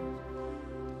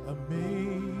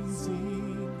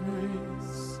 Amazing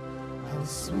grace, how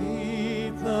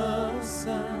sweet the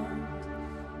sound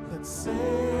that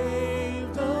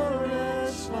saved a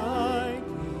wretch like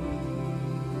me.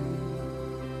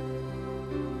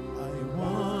 I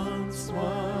once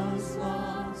was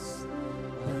lost,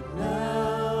 but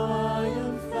now I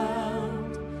am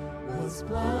found. Was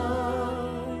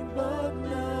blind, but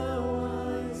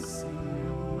now I see.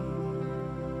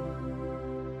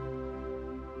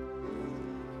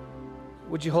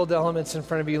 Would you hold the elements in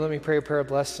front of you? Let me pray a prayer of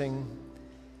blessing.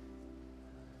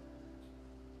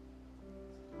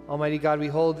 Almighty God, we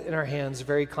hold in our hands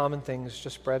very common things,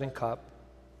 just bread and cup.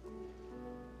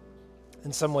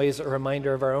 In some ways, a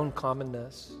reminder of our own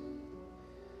commonness.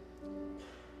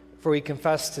 For we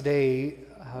confess today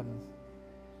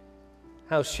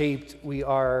how shaped we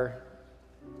are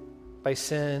by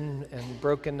sin and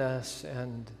brokenness,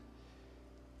 and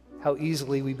how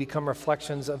easily we become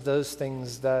reflections of those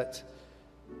things that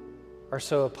are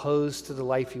so opposed to the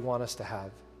life you want us to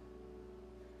have.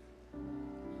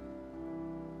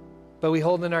 But we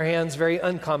hold in our hands very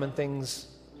uncommon things,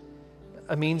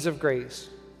 a means of grace,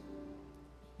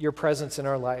 your presence in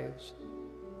our lives.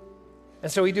 And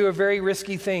so we do a very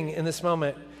risky thing in this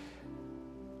moment.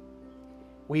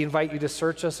 We invite you to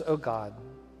search us, O God,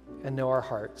 and know our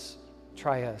hearts.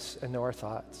 Try us and know our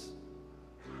thoughts.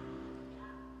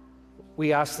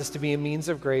 We ask this to be a means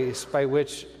of grace by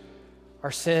which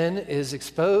our sin is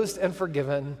exposed and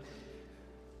forgiven,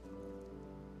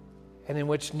 and in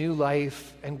which new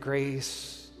life and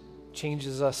grace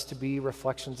changes us to be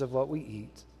reflections of what we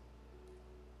eat.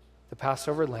 The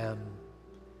Passover Lamb,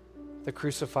 the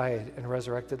crucified and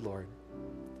resurrected Lord.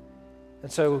 And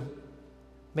so,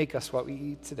 make us what we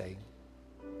eat today.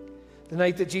 The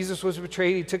night that Jesus was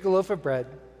betrayed, he took a loaf of bread.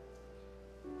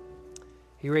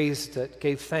 He raised it,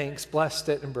 gave thanks, blessed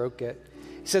it, and broke it.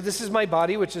 He said, "This is my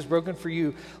body, which is broken for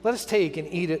you. Let us take and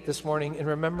eat it this morning in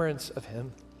remembrance of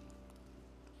him."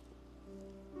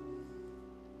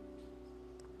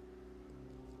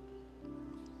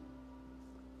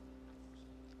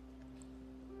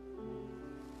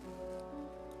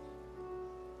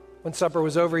 When supper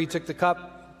was over, he took the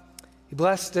cup. He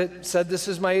blessed it, said, "This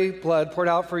is my blood poured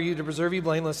out for you to preserve you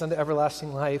blameless unto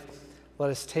everlasting life.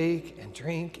 Let us take and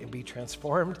drink and be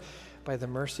transformed by the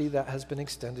mercy that has been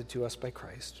extended to us by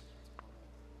Christ."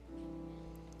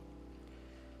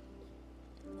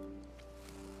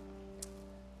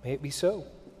 May it be so.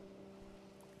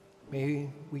 May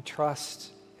we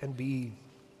trust and be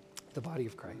the body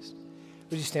of Christ.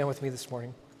 Would you stand with me this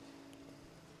morning?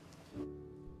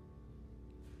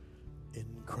 In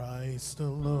Christ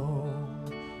alone,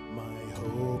 my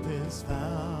hope is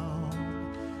found.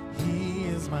 He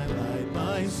is my light,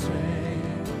 my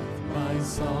strength, my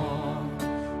song.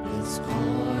 This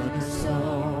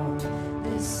cornerstone,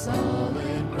 this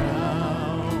solid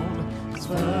ground, is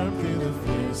firm through the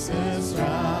fiercest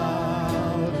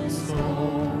drought and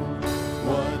storm.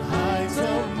 What heights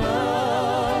of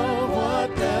love,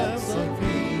 what depths of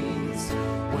peace,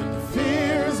 when the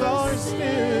fears are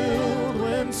stilled,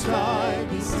 when strife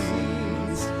be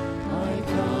ceased, my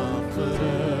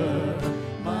comforter,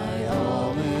 my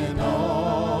all in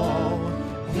all,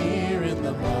 here in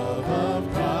the love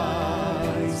of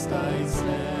Christ I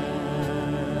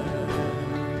stand.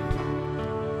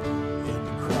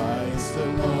 In Christ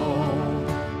alone,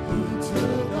 who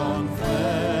took on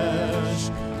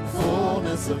flesh,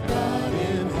 fullness of God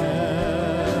in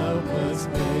helpless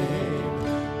babe,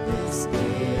 this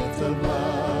gift of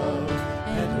love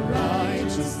and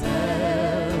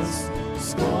righteousness,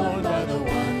 scorned by the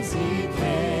ones he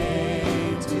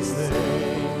came to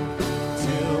save,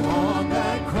 till on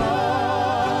that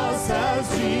cross as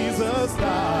Jesus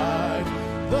died,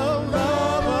 the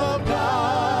love of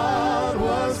God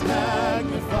was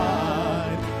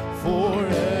magnified, for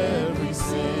every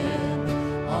sin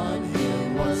on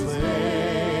him was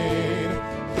laid,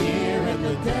 here in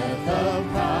the death of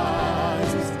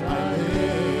Christ I live.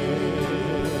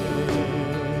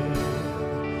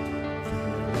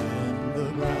 In the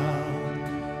ground,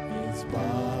 his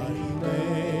body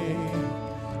lay,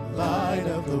 light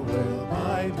of the world,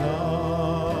 my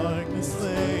darkness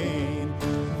slain,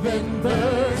 then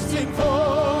bursting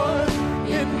forth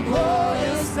in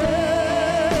glorious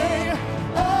day,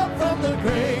 up from the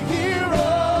grave he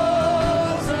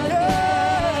rose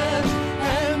again,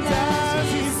 and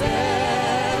as he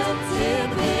stands in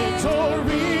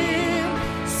victory,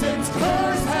 since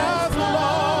curse has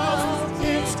lost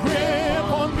its grip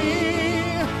on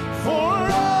me, for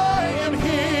I am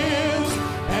his,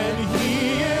 and he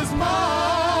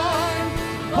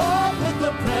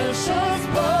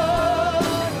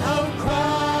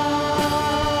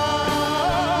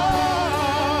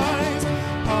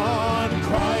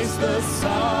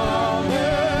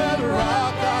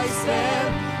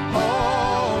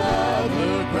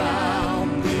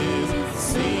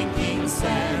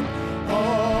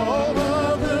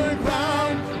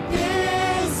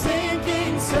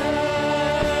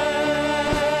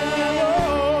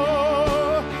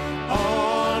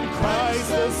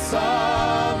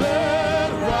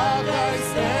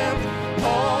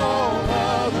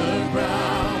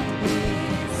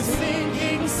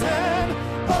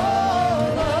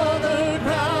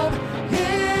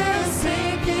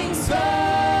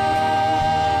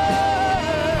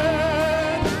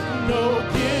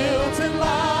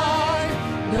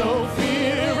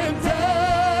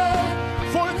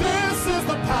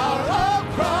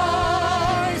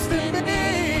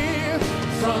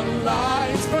from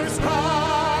life's first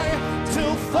cry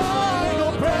till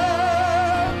final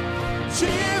breath.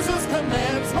 Jesus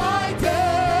commands my destiny.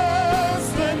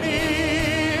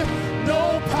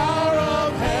 No power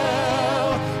of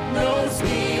hell, no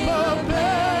scheme of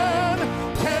man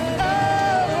can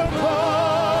ever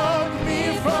pluck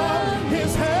me from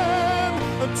his hand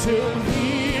until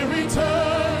he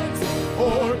returns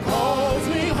or calls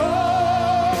me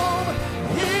home.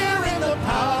 Here in the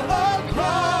power of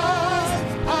Christ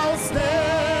I'll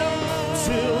stand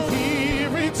till he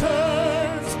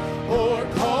returns or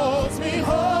calls me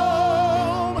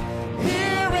home.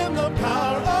 Here in the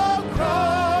power of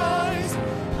Christ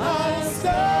I'll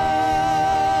stand.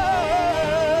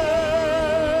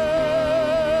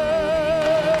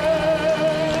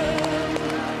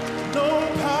 No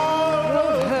power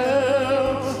of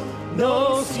hell,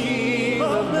 no scheme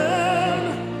of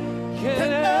man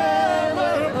can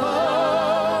ever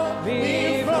pluck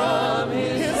me from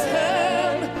his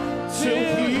hand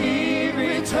till he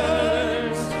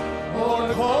returns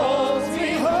or calls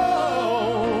me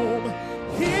home.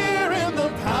 Here in the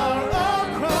power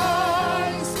of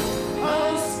Christ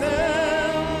I'll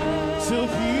stand till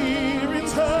he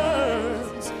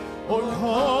returns or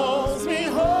calls me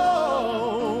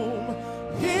home.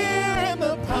 Here in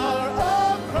the power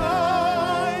of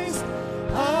Christ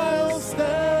I'll stand.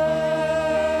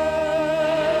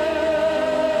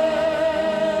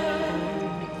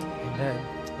 Amen.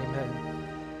 Amen.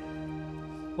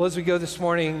 Well, as we go this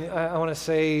morning, I want to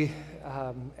say,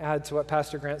 add to what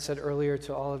Pastor Grant said earlier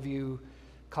to all of you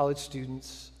college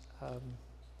students.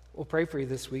 We'll pray for you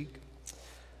this week.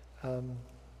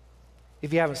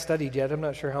 If you haven't studied yet, I'm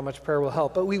not sure how much prayer will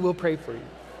help, but we will pray for you.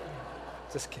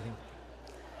 Just kidding.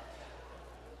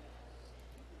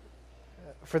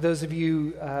 For those of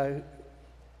you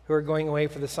who are going away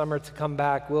for the summer to come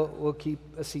back, we'll keep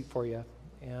a seat for you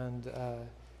and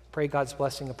pray God's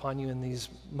blessing upon you in these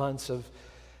months of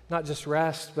not just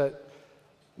rest, but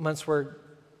months where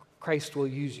Christ will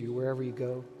use you wherever you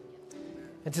go.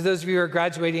 And to those of you who are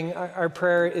graduating, our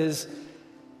prayer is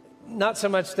not so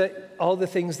much that all the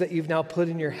things that you've now put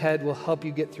in your head will help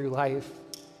you get through life,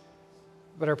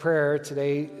 but our prayer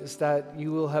today is that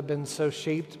you will have been so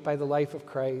shaped by the life of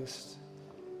Christ,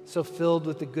 so filled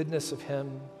with the goodness of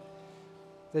him,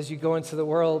 that as you go into the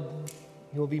world,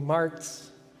 you will be marked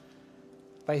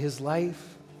by his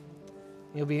life.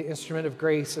 You'll be an instrument of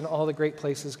grace in all the great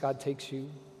places God takes you.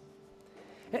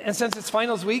 And since it's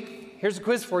finals week, here's a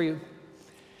quiz for you.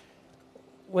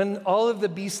 When all of the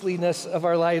beastliness of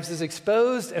our lives is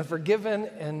exposed and forgiven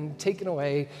and taken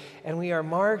away, and we are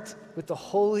marked with the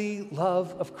holy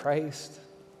love of Christ.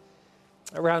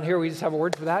 Around here, we just have a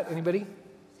word for that. Anybody?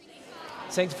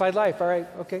 Sanctified life. All right,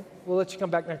 okay. We'll let you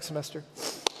come back next semester.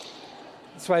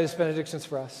 That's why this benediction's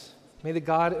for us. May the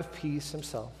God of peace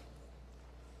himself,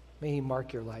 may he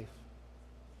mark your life.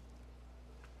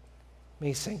 May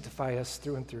he sanctify us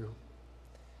through and through.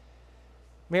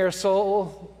 May our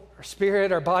soul, our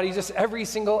spirit, our body, just every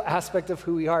single aspect of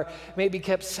who we are, may it be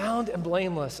kept sound and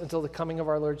blameless until the coming of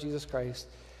our Lord Jesus Christ.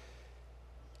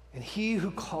 And he who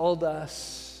called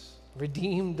us,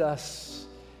 redeemed us,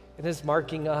 and is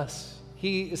marking us,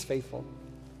 he is faithful.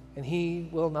 And he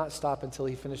will not stop until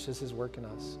he finishes his work in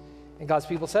us. And God's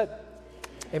people said,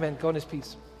 amen. Go in his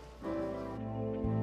peace.